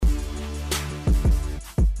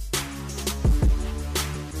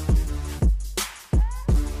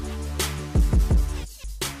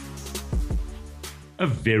A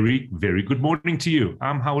very, very good morning to you.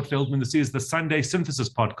 I'm Howard Feldman. This is the Sunday Synthesis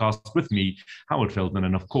Podcast with me, Howard Feldman,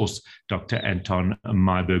 and of course, Dr. Anton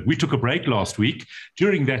Meyberg. We took a break last week.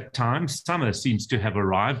 During that time, summer seems to have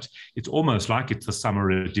arrived. It's almost like it's the summer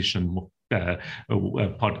edition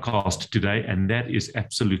podcast today, and that is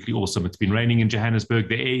absolutely awesome. It's been raining in Johannesburg.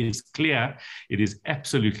 The air is clear. It is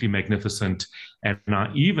absolutely magnificent. And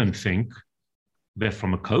I even think that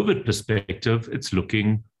from a COVID perspective, it's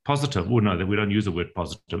looking positive. Oh, no, that we don't use the word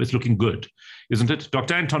positive. It's looking good, isn't it?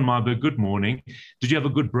 Dr. Anton Meyberg, good morning. Did you have a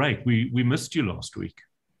good break? We missed you last week.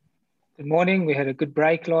 Good morning. We had a good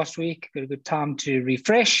break last week. Got a good time to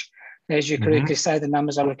refresh. As you correctly say, the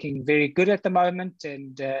numbers are looking very good at the moment,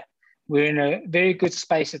 and we're in a very good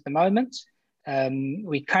space at the moment.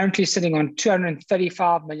 We're currently sitting on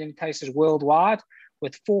 235 million cases worldwide,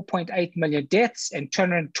 with 4.8 million deaths and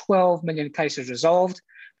 212 million cases resolved.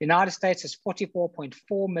 The United States has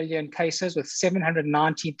 44.4 million cases with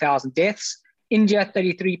 719,000 deaths. India,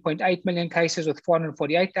 33.8 million cases with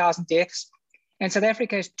 448,000 deaths. And South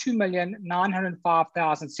Africa has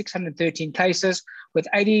 2,905,613 cases with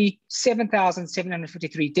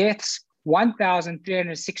 87,753 deaths,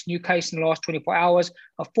 1,306 new cases in the last 24 hours,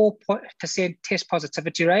 a 4% test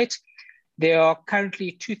positivity rate. There are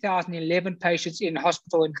currently 2,011 patients in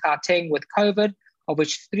hospital in Gauteng with COVID, of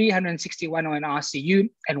which 361 are in ICU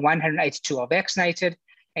and 182 are vaccinated.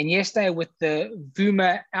 And yesterday, with the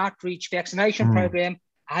VUMA outreach vaccination program,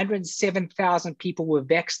 107,000 people were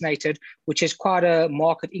vaccinated, which is quite a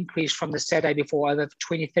market increase from the Saturday before, over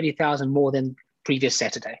 20, 30,000 more than previous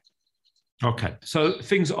Saturday. Okay, so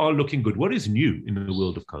things are looking good. What is new in the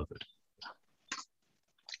world of COVID?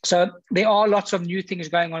 So there are lots of new things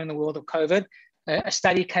going on in the world of COVID. A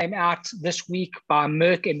study came out this week by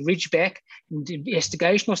Merck and Ridgeback, an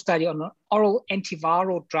investigational study on an oral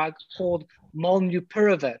antiviral drug called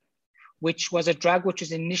molnupiravir, which was a drug which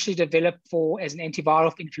was initially developed as an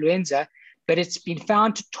antiviral for influenza, but it's been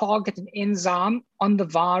found to target an enzyme on the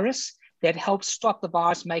virus that helps stop the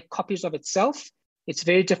virus make copies of itself. It's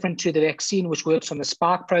very different to the vaccine, which works on the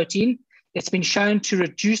spike protein. It's been shown to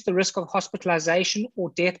reduce the risk of hospitalization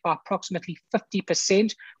or death by approximately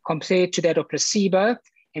 50% compared to that of placebo,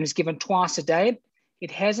 and is given twice a day. It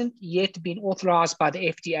hasn't yet been authorized by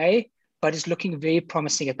the FDA, but is looking very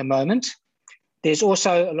promising at the moment. There't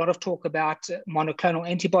also a lot of talk about monoclonal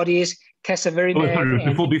antibodies,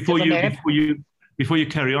 casavirimab. Before you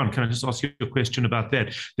carry on, can I just ask you a question about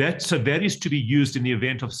that? So that is to be used in the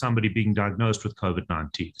event of somebody being diagnosed with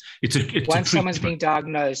COVID-19. Once someone's being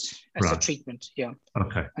diagnosed as a treatment, yeah.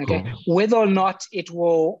 Okay. Cool. Whether or not it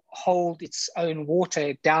will hold its own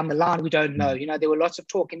water down the line, we don't know. You know, there were lots of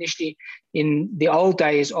talk initially in the old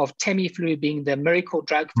days of Tamiflu being the miracle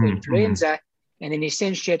drug for influenza, and then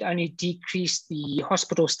essentially it only decreased the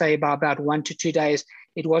hospital stay by about 1 to 2 days.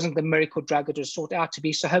 It wasn't the miracle drug it was sought out to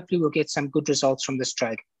be. So hopefully we'll get some good results from this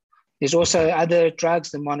drug. There's also other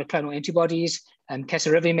drugs, the monoclonal antibodies,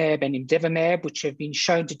 casavirimab and imdevimab, which have been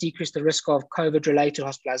shown to decrease the risk of COVID-related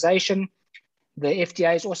hospitalization. The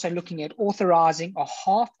FDA is also looking at authorizing a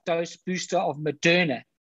half-dose booster of Moderna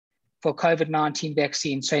for COVID-19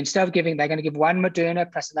 vaccine. So instead of they're going to give one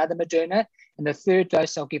Moderna plus another Moderna, and the third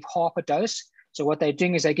dose, they'll give half a dose. So what they're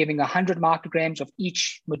doing is they're giving 100 micrograms of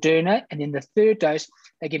each Moderna, and in the third dose,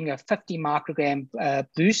 they're giving a 50 microgram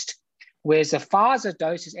boost, whereas the Pfizer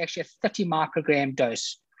dose is actually a 30 microgram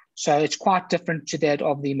dose. So it's quite different to that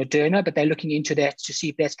of the Moderna, but they're looking into that to see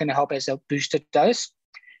if that's going to help as a boosted dose.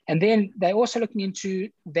 And then they're also looking into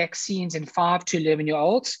vaccines in 5 to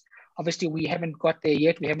 11-year-olds. Obviously, we haven't got there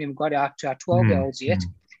yet. We haven't even got out to our 12-year-olds yet.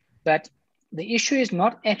 But the issue is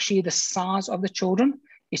not actually the size of the children.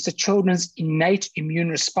 It's the children's innate immune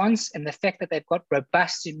response and the fact that they've got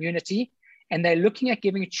robust immunity. And they're looking at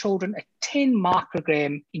giving children a 10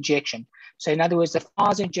 microgram injection. So in other words, the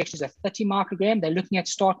Pfizer injection is a 30 microgram. They're looking at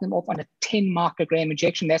starting them off on a 10 microgram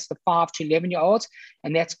injection. That's the 5 to 11-year-olds.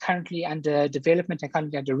 And that's currently under development and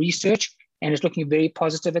currently under research. And it's looking very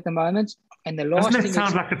positive at the moment. And the last Doesn't that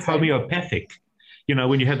sound like it's homeopathic? You know,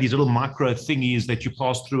 when you have these little micro thingies that you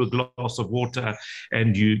pass through a glass of water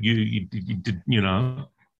and you know,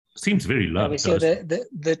 seems very low. So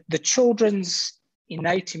the children's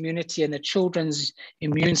innate immunity and the children's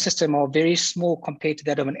immune system are very small compared to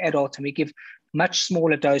that of an adult, and we give much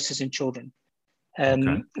smaller doses in children.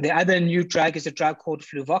 The other new drug is a drug called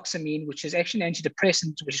fluvoxamine, which is actually an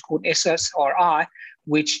antidepressant, which is called SSRI,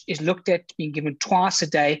 which is looked at being given twice a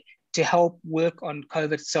day to help work on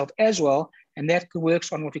COVID itself as well. And that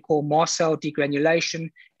works on what we call mast cell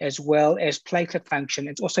degranulation as well as platelet function.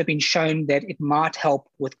 It's also been shown that it might help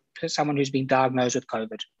with someone who's been diagnosed with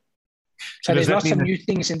COVID. So there's lots of new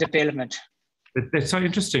things in development. That's so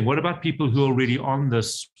interesting. What about people who are already on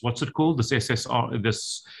this? What's it called? This SSR.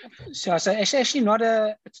 This. So it's actually not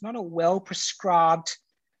a well prescribed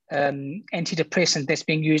antidepressant that's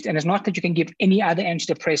being used, and it's not that you can give any other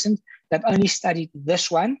antidepressant. They've only studied this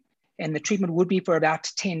one, and the treatment would be for about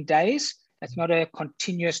 10 days. It's not a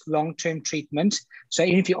continuous long-term treatment. So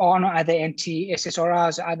even if you are on other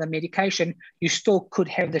anti-SSRIs or other medication, you still could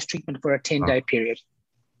have this treatment for a 10-day period.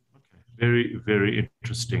 Very, very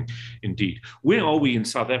interesting indeed. Where are we in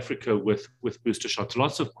South Africa with booster shots?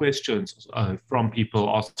 Lots of questions from people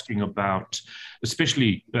asking about,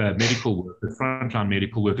 especially medical workers, frontline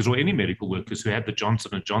medical workers, or any medical workers who had the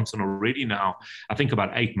Johnson & Johnson already now, I think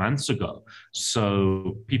about 8 months ago.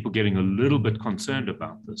 So people getting a little bit concerned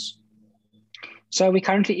about this. So we're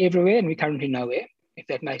currently everywhere and we're currently nowhere, if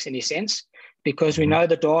that makes any sense, because we know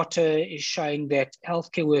the data is showing that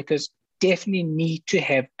healthcare workers definitely need to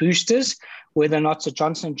have boosters, whether or not it's a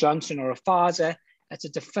Johnson & Johnson or a Pfizer. That's a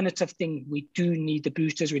definitive thing. We do need the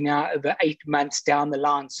boosters. We're now over 8 months down the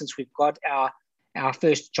line since we've got our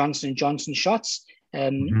first Johnson & Johnson shots.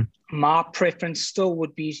 My preference still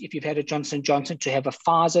would be, if you've had a Johnson & Johnson, to have a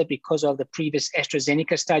Pfizer, because of the previous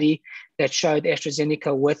AstraZeneca study that showed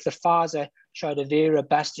AstraZeneca with the Pfizer showed a very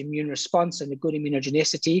robust immune response and a good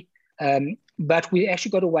immunogenicity. But we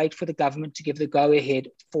actually got to wait for the government to give the go-ahead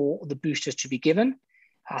for the boosters to be given.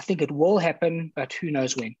 I think it will happen, but who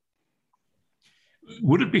knows when.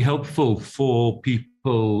 Would it be helpful for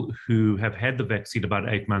people who have had the vaccine about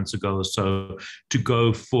 8 months ago or so to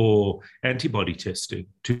go for antibody testing,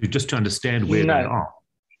 just to understand where they are?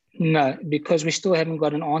 No, because we still haven't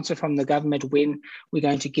got an answer from the government when we're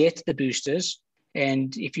going to get the boosters.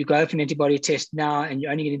 And if you go for an antibody test now and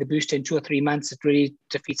you're only getting the booster in 2 or 3 months, it really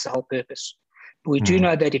defeats the whole purpose. But we do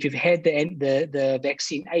know that if you've had the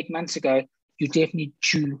vaccine 8 months ago, you definitely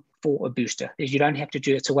due for a booster. You don't have to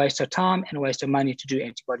do it. It's a waste of time and a waste of money to do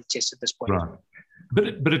antibody tests at this point. Right.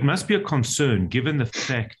 But it must be a concern, given the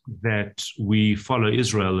fact that we follow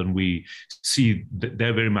Israel and we see that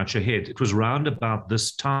they're very much ahead. It was around about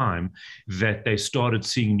this time that they started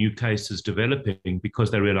seeing new cases developing because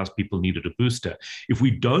they realized people needed a booster. If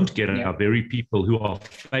we don't get our very people who are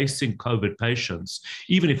facing COVID patients,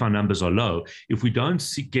 even if our numbers are low, if we don't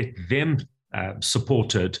get them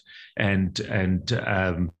supported and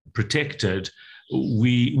protected,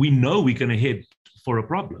 we know we're going to head for a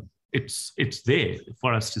problem. It's there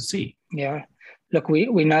for us to see. Yeah. Look,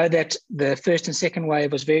 we know that the first and second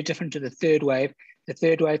wave was very different to the third wave. The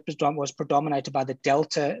third wave was predominated by the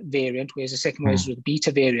Delta variant, whereas the second wave was the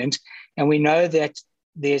Beta variant. And we know that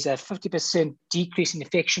there's a 50% decrease in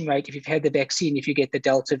infection rate if you've had the vaccine, if you get the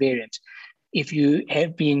Delta variant. If you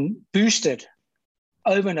have been boosted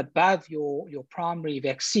over and above your primary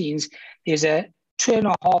vaccines, there's a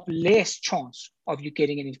 2.5 less chance of you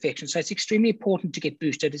getting an infection. So it's extremely important to get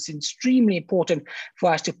boosted. It's extremely important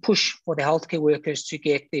for us to push for the healthcare workers to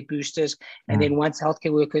get their boosters. And then once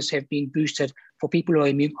healthcare workers have been boosted, for people who are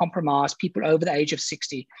immune compromised, people over the age of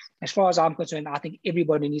 60, as far as I'm concerned, I think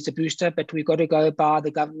everybody needs a booster, but we've got to go by the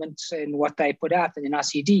government and what they put out in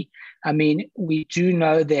NICD. I mean, we do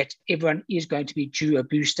know that everyone is going to be due a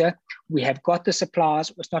booster. We have got the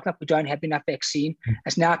supplies. It's not like we don't have enough vaccine.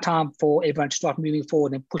 It's now time for everyone to start moving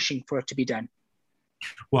forward and pushing for it to be done.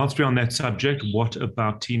 Whilst we're on that subject, what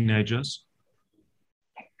about teenagers?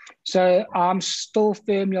 So I'm still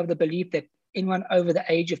firmly of the belief that anyone over the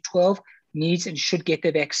age of 12 needs and should get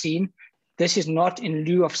the vaccine. This is not in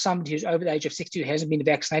lieu of somebody who's over the age of 60 who hasn't been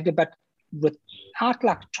vaccinated, but without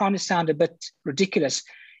like trying to sound a bit ridiculous,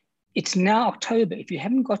 it's now October. If you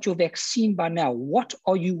haven't got your vaccine by now, what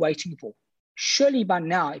are you waiting for? Surely by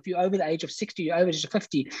now, if you're over the age of 60, you're over the age of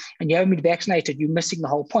 50, and you haven't been vaccinated, you're missing the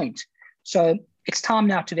whole point. So it's time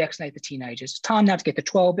now to vaccinate the teenagers. It's time now to get the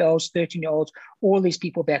 12-year-olds, 13-year-olds, all these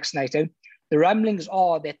people vaccinated. The rumblings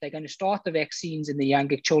are that they're going to start the vaccines in the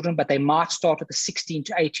younger children, but they might start with the 16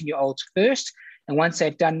 to 18-year-olds first. And once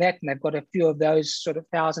they've done that, and they've got a few of those sort of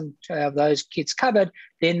 1,000 of those kids covered,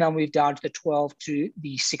 then they'll move down to the 12 to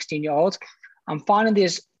the 16-year-olds. I'm finding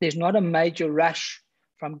there's not a major rush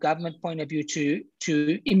from government point of view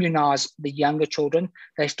to immunize the younger children.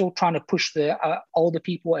 They're still trying to push the older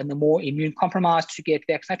people and the more immune compromised to get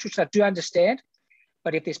vaccinated, which I do understand.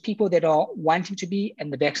 But if there's people that are wanting to be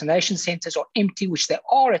and the vaccination centers are empty, which they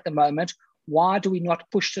are at the moment, why do we not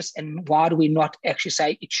push this and why do we not actually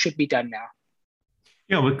say it should be done now?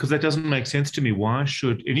 Yeah, because that doesn't make sense to me. Why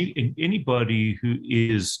should anybody who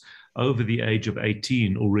is over the age of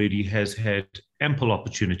 18 already has had ample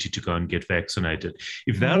opportunity to go and get vaccinated?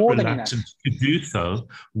 If they're reluctant to do so,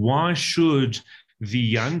 why should the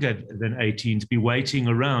younger than 18s be waiting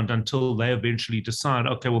around until they eventually decide,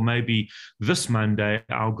 okay, well, maybe this Monday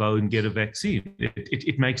I'll go and get a vaccine.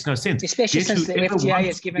 It makes no sense. Especially since the FDA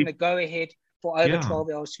has given the go-ahead for over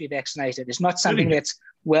 12-year-olds to be vaccinated. It's not something that's,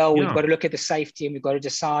 we've got to look at the safety and we've got to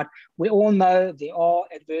decide. We all know there are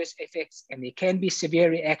adverse effects and there can be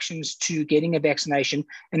severe reactions to getting a vaccination,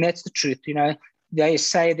 and that's the truth. They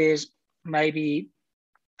say there's maybe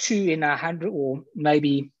 2 in 100 or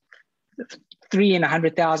maybe 3 in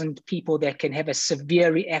 100,000 people that can have a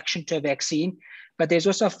severe reaction to a vaccine, but there's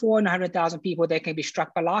also 4 in 100,000 people that can be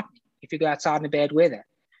struck by lightning if you go outside in the bad weather.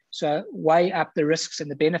 So weigh up the risks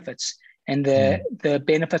and the benefits, and the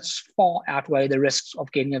benefits far outweigh the risks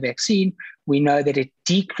of getting a vaccine. We know that it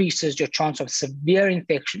decreases your chance of severe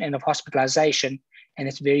infection and of hospitalization, and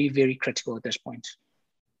it's very, very critical at this point.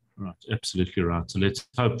 Right, absolutely right. So let's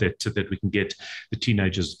hope that we can get the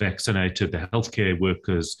teenagers vaccinated, the healthcare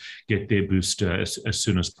workers get their booster as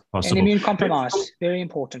soon as possible. And immune compromise, very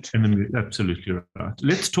important. Absolutely right.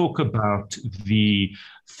 Let's talk about the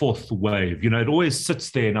fourth wave. It always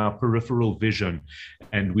sits there in our peripheral vision,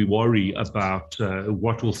 and we worry about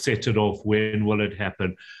what will set it off, when will it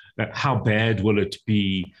happen, how bad will it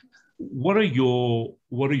be. What are your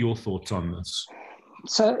thoughts on this?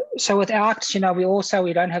 So without,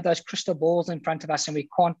 we don't have those crystal balls in front of us and we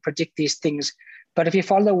can't predict these things. But if you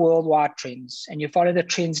follow the worldwide trends and you follow the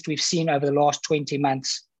trends we've seen over the last 20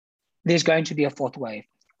 months, there's going to be a fourth wave.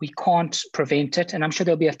 We can't prevent it. And I'm sure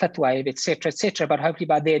there'll be a fifth wave, et cetera, but hopefully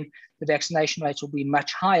by then the vaccination rates will be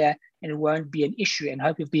much higher and it won't be an issue, and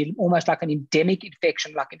hopefully it'll be almost like an endemic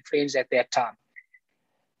infection like influenza at that time.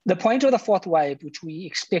 The point of the fourth wave, which we're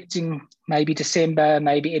expecting maybe December,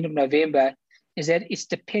 maybe end of November, is that it's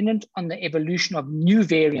dependent on the evolution of new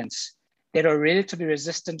variants that are relatively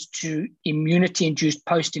resistant to immunity-induced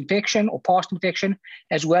post-infection or past infection,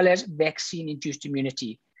 as well as vaccine-induced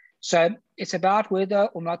immunity. So it's about whether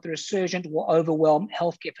or not the resurgent will overwhelm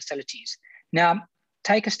healthcare facilities. Now,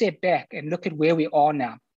 take a step back and look at where we are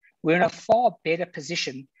now. We're in a far better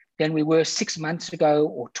position than we were 6 months ago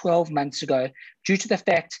or 12 months ago, due to the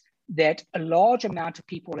fact that a large amount of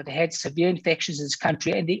people have had severe infections in this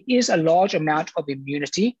country, and there is a large amount of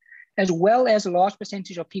immunity, as well as a large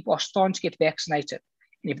percentage of people are starting to get vaccinated.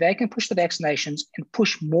 And if they can push the vaccinations and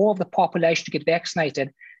push more of the population to get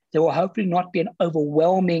vaccinated, there will hopefully not be an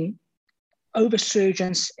overwhelming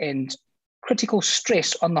oversurgence and critical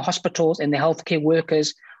stress on the hospitals and the healthcare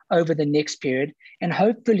workers over the next period. And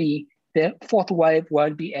hopefully the fourth wave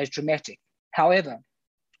won't be as dramatic. However,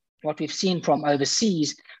 what we've seen from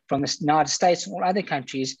overseas, from the United States and all other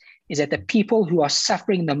countries, is that the people who are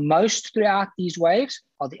suffering the most throughout these waves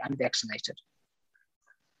are the unvaccinated.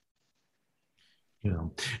 Yeah.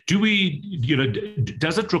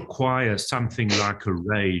 Does it require something like a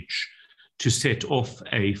rage to set off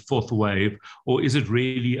a fourth wave, or is it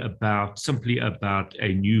really simply about a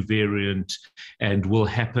new variant and will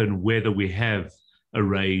happen whether we have a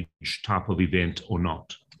rage type of event or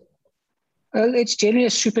not? Well, it's generally a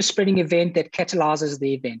super spreading event that catalyzes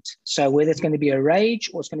the event. So whether it's going to be a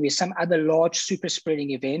rage or it's going to be some other large super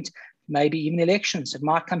spreading event, maybe even elections, it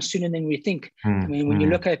might come sooner than we think. I mean, when you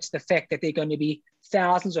look at the fact that there are going to be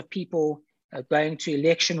thousands of people going to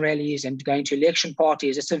election rallies and going to election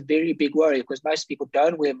parties, it's a very big worry, because most people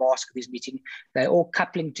don't wear masks at these meetings. They're all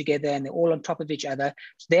coupling together and they're all on top of each other.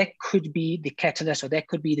 So that could be the catalyst, or that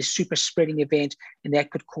could be the super spreading event, and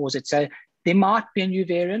that could cause it. So there might be a new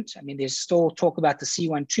variant. I mean, there's still talk about the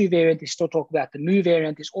C12 variant. There's still talk about the Mu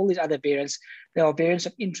variant. There's all these other variants. There are variants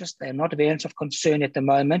of interest. They're not variants of concern at the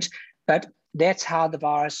moment, but that's how the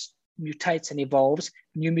virus mutates and evolves.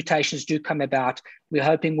 New mutations do come about. We're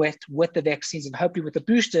hoping with the vaccines and hopefully with the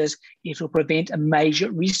boosters, it will prevent a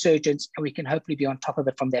major resurgence, and we can hopefully be on top of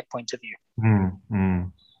it from that point of view.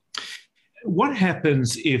 What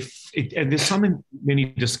happens and there's many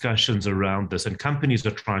discussions around this, and companies are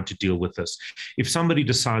trying to deal with this. If somebody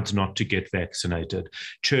decides not to get vaccinated,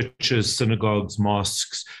 churches, synagogues,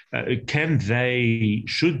 mosques,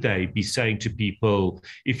 should they be saying to people,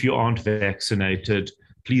 if you aren't vaccinated,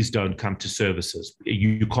 please don't come to services.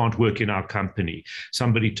 You can't work in our company.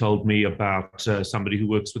 Somebody told me about somebody who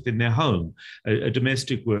works within their home, a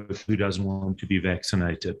domestic worker who doesn't want to be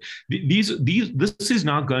vaccinated. This is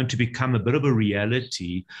now going to become a bit of a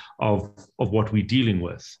reality of what we're dealing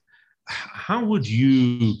with. How would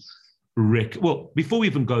you well, before we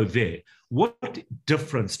even go there, what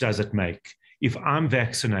difference does it make if I'm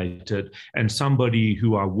vaccinated and somebody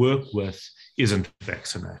who I work with isn't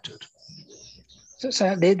vaccinated?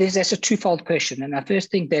 So that's a twofold question. And I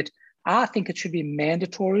first think that I think it should be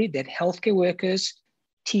mandatory that healthcare workers,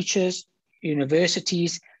 teachers,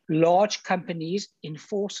 universities large companies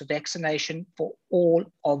enforce vaccination for all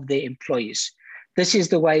of their employees. This is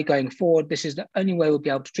the way going forward. This is the only way we'll be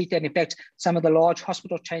able to treat that. In fact, some of the large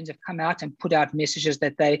hospital chains have come out and put out messages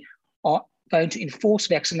that they are going to enforce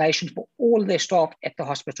vaccination for all of their staff at the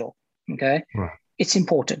hospital. Okay, right. It's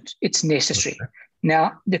important. It's necessary. Okay.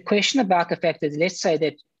 Now, the question about the fact that, let's say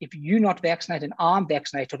that if you're not vaccinated and I'm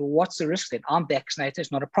vaccinated, what's the risk then? I'm vaccinated,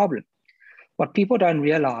 it's not a problem. What people don't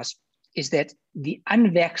realize is that the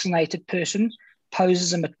unvaccinated person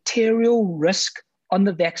poses a material risk on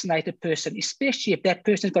the vaccinated person, especially if that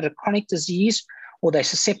person has got a chronic disease or they're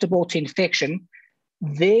susceptible to infection.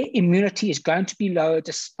 Their immunity is going to be lower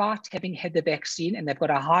despite having had the vaccine, and they've got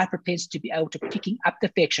a high propensity to be able to picking up the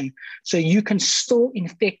infection. So you can still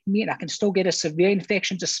infect me and I can still get a severe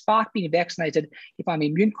infection despite being vaccinated if I'm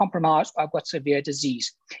immune compromised or I've got severe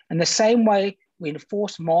disease. And the same way we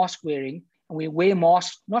enforce mask wearing, and we wear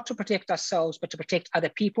masks not to protect ourselves, but to protect other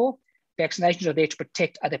people. Vaccinations are there to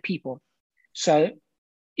protect other people. So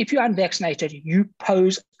if you're unvaccinated, you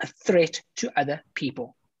pose a threat to other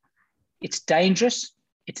people. It's dangerous,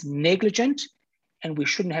 it's negligent, and we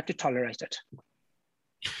shouldn't have to tolerate it.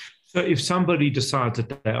 So if somebody decides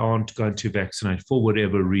that they aren't going to vaccinate for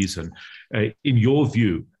whatever reason, in your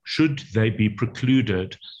view, should they be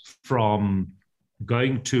precluded from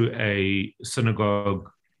going to a synagogue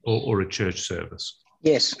or a church service?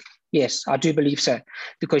 Yes, I do believe so.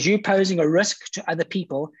 Because you're posing a risk to other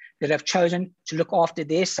people that have chosen to look after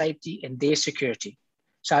their safety and their security.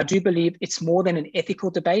 So I do believe it's more than an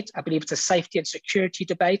ethical debate. I believe it's a safety and security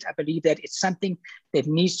debate. I believe that it's something that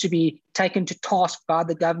needs to be taken to task by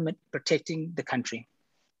the government protecting the country.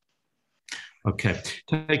 Okay,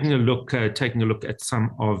 taking a look at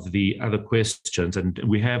some of the other questions, and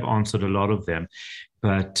we have answered a lot of them,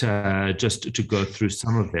 but just to go through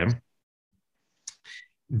some of them.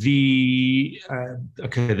 The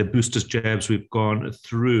boosters jabs we've gone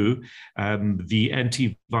through, the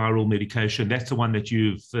antiviral medication, that's the one that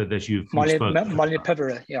you've spoken about.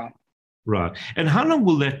 Molnupiravir, yeah. Right. And how long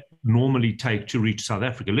will that normally take to reach South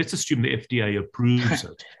Africa? Let's assume the FDA approves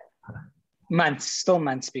it. Still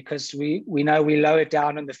months, because we know we lower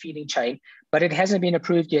down on the feeding chain, but it hasn't been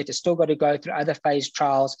approved yet. It's still got to go through other phase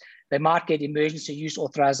trials. They might get emergency use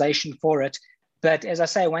authorization for it. But as I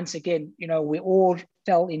say, once again, we all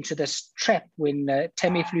fell into this trap when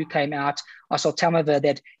Tamiflu came out, oseltamivir,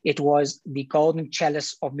 that it was the golden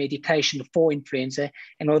chalice of medication for influenza.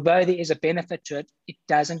 And although there is a benefit to it, it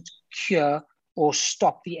doesn't cure or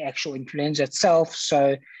stop the actual influenza itself.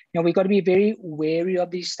 So, we've got to be very wary of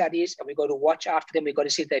these studies, and we've got to watch out for them. We've got to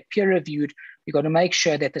see if they're peer-reviewed. We've got to make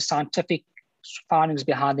sure that the scientific findings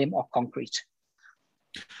behind them are concrete.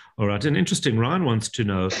 All right. And interesting, Ryan wants to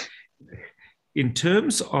know, in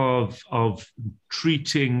terms of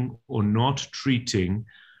treating or not treating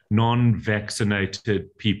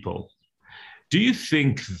non-vaccinated people, do you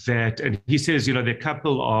think that, and he says, there are a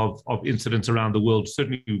couple of incidents around the world,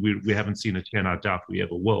 certainly we haven't seen it here, and I doubt we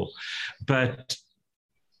ever will, but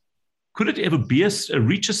could it ever be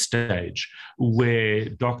reach a stage where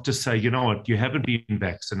doctors say, you know what, you haven't been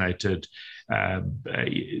vaccinated,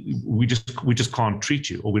 we just can't treat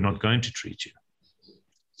you, or we're not going to treat you?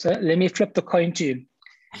 So let me flip the coin to you.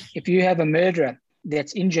 If you have a murderer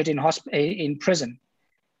that's injured in prison,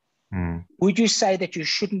 would you say that you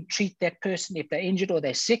shouldn't treat that person if they're injured or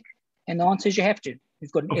they're sick? And the answer is you have to.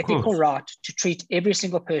 You've got an ethical right to treat every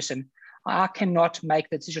single person. I cannot make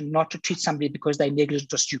the decision not to treat somebody because they're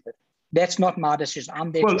negligent or stupid. That's not my decision.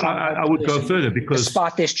 I'm there to try and help I would go further, because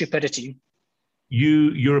despite their stupidity.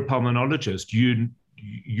 You're a pulmonologist.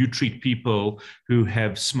 You treat people who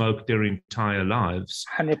have smoked their entire lives.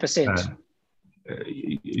 100%.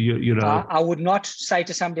 I would not say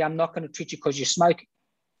to somebody, I'm not going to treat you because you're smoking.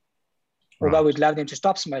 Although we'd love them to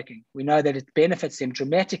stop smoking. We know that it benefits them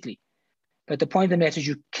dramatically. But the point of the matter is,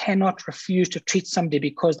 you cannot refuse to treat somebody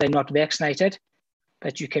because they're not vaccinated,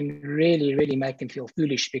 but you can really, really make them feel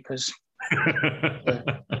foolish because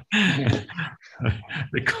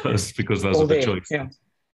because those are the choices. Yeah.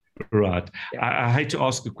 Right. Yeah. I hate to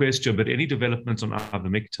ask a question, but any developments on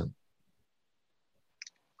ivermectin?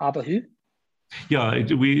 Who? Yeah,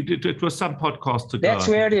 it was some podcast ago. That's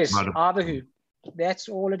where it is. Who? That's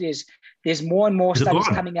all it is. There's more and more studies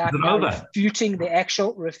coming out now refuting the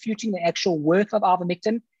actual worth of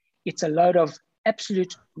ivermectin. It's a load of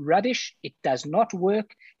absolute rubbish. It does not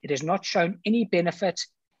work. It has not shown any benefit.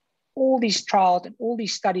 All these trials and all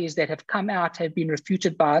these studies that have come out have been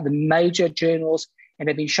refuted by the major journals and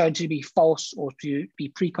have been shown to be false or to be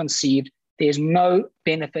preconceived. There's no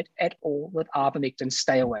benefit at all with ivermectin.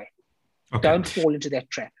 Stay away. Okay. Don't fall into that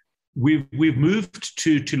trap. we've moved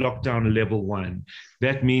to lockdown level 1.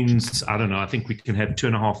 That means, I don't know, I think we can have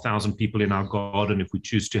 2,500 people in our garden if we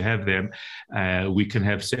choose to have them. We can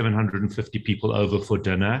have 750 people over for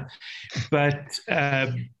dinner. But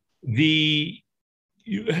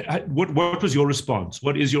what was your response?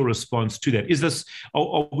 What is your response to that? Is this,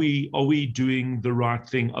 are we doing the right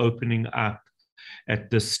thing, opening up at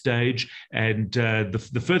this stage? And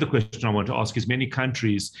the further question I want to ask is, many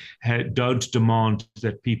countries don't demand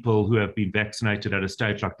that people who have been vaccinated at a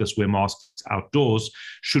stage like this wear masks outdoors.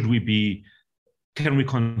 Can we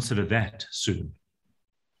consider that soon?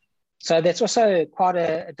 So that's also quite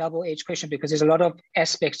a double-edged question, because there's a lot of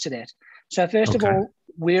aspects to that. So first of all,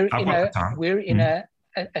 we're in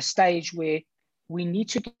a stage where we need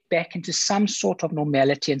to get back into some sort of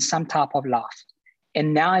normality and some type of life.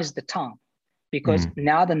 And now is the time, because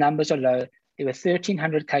now the numbers are low. There were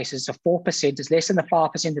 1,300 cases, so 4%. It's less than the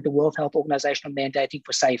 5% that the World Health Organization are mandating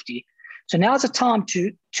for safety. So now is the time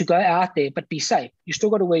to go out there, but be safe. You still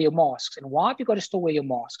got to wear your masks. And why have you got to still wear your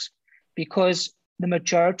masks? Because the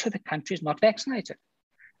majority of the country is not vaccinated.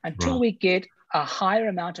 Until we get a higher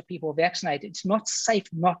amount of people vaccinated, it's not safe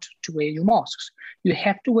not to wear your masks. You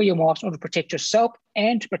have to wear your mask in order to protect yourself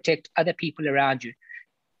and to protect other people around you.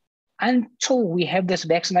 Until we have this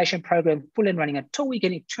vaccination program full and running, until we're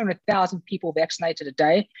getting 200,000 people vaccinated a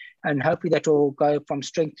day, and hopefully that will go from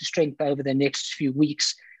strength to strength over the next few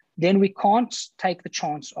weeks, then we can't take the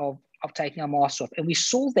chance of taking our masks off. And we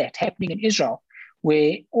saw that happening in Israel,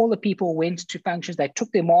 where all the people went to functions, they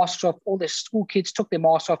took their masks off, all the school kids took their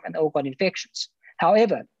masks off, and they all got infections.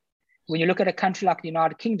 However, when you look at a country like the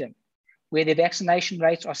United Kingdom, where their vaccination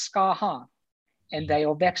rates are sky high, and they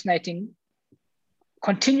are vaccinating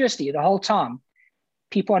continuously the whole time,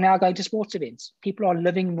 people are now going to sports events. People are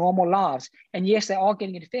living normal lives. And yes, they are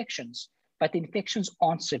getting infections, but the infections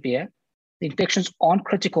aren't severe. The infections aren't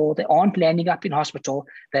critical. They aren't landing up in hospital.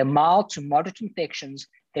 They're mild to moderate infections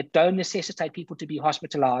that don't necessitate people to be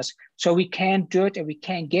hospitalized. So we can do it and we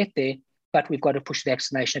can get there, but we've got to push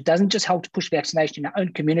vaccination. It doesn't just help to push vaccination in our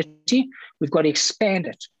own community. We've got to expand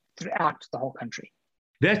it throughout the whole country.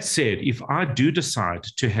 That said, if I do decide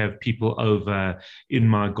to have people over in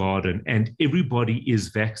my garden and everybody is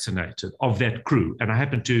vaccinated of that crew, and I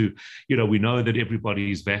happen to, we know that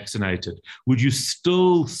everybody is vaccinated, would you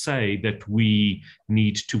still say that we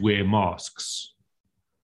need to wear masks?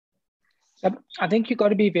 I think you've got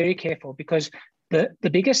to be very careful, because the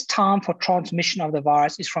biggest time for transmission of the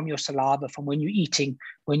virus is from your saliva, from when you're eating,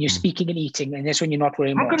 when you're speaking and eating, and that's when you're not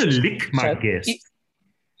wearing masks. I'm going to lick my guest.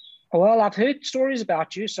 Well, I've heard stories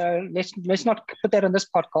about you, so let's not put that on this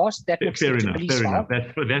podcast. That fair enough.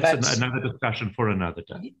 That's another discussion for another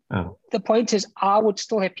day. Oh. The point is, I would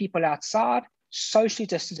still have people outside, socially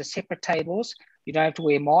distanced at separate tables. You don't have to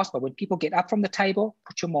wear a mask, but when people get up from the table,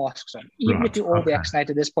 put your masks on. Even if you're all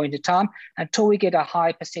vaccinated at this point in time, until we get a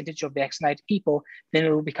high percentage of vaccinated people, then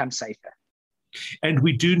it will become safer. And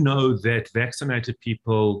we do know that vaccinated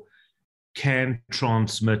people can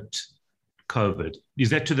transmit COVID. Is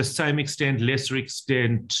that to the same extent, lesser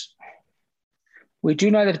extent? We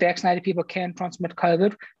do know that vaccinated people can transmit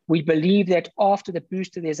COVID. We believe that after the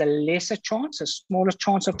booster, there's a lesser chance, a smaller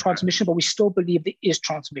chance of transmission, but we still believe there is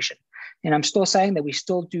transmission. And I'm still saying that we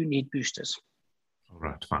still do need boosters. All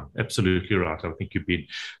right, fine. Absolutely right. I think you've been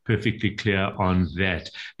perfectly clear on that.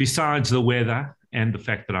 Besides the weather and the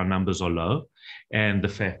fact that our numbers are low, and the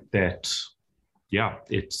fact that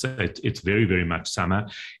it's very, very much summer,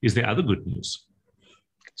 is there other good news?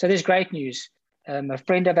 So there's great news. A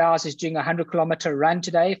friend of ours is doing a 100-kilometer run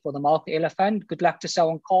today for the Malta Elephant. Good luck to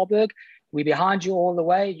Selwyn Carlberg. We're behind you all the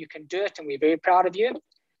way. You can do it, and we're very proud of you.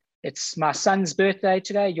 It's my son's birthday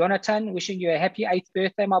today. Jonathan, wishing you a happy 8th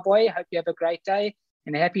birthday, my boy. Hope you have a great day.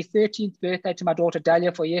 And a happy 13th birthday to my daughter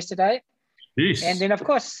Dahlia for yesterday. Yes. And then, of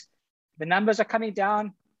course, the numbers are coming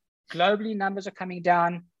down. Globally, numbers are coming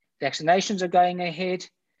down. Vaccinations are going ahead.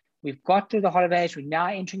 We've got through the holidays. We're now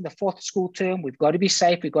entering the 4th school term. We've got to be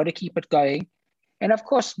safe. We've got to keep it going. And of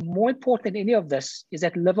course, more important than any of this is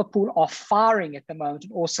that Liverpool are firing at the moment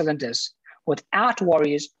on all cylinders, without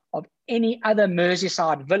worries of any other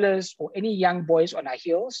Merseyside villas or any young boys on our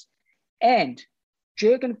heels. And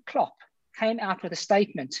Jurgen Klopp came out with a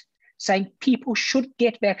statement saying people should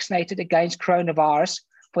get vaccinated against coronavirus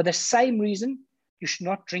for the same reason you should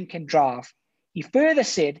not drink and drive. He further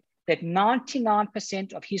said that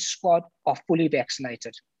 99% of his squad are fully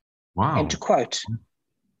vaccinated. Wow. And to quote,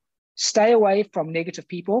 "Stay away from negative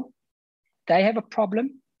people. They have a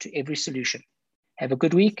problem to every solution. Have a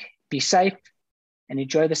good week, be safe, and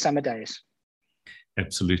enjoy the summer days."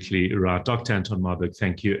 Absolutely right. Dr. Anton Meyberg,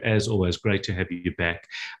 thank you. As always, great to have you back.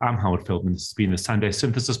 I'm Howard Feldman. This has been the Sunday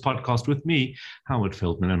Synthesis podcast with me, Howard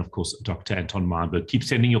Feldman, and of course, Dr. Anton Meyberg. Keep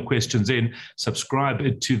sending your questions in.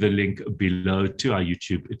 Subscribe to the link below to our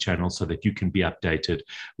YouTube channel so that you can be updated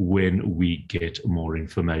when we get more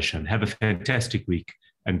information. Have a fantastic week,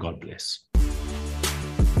 and God bless.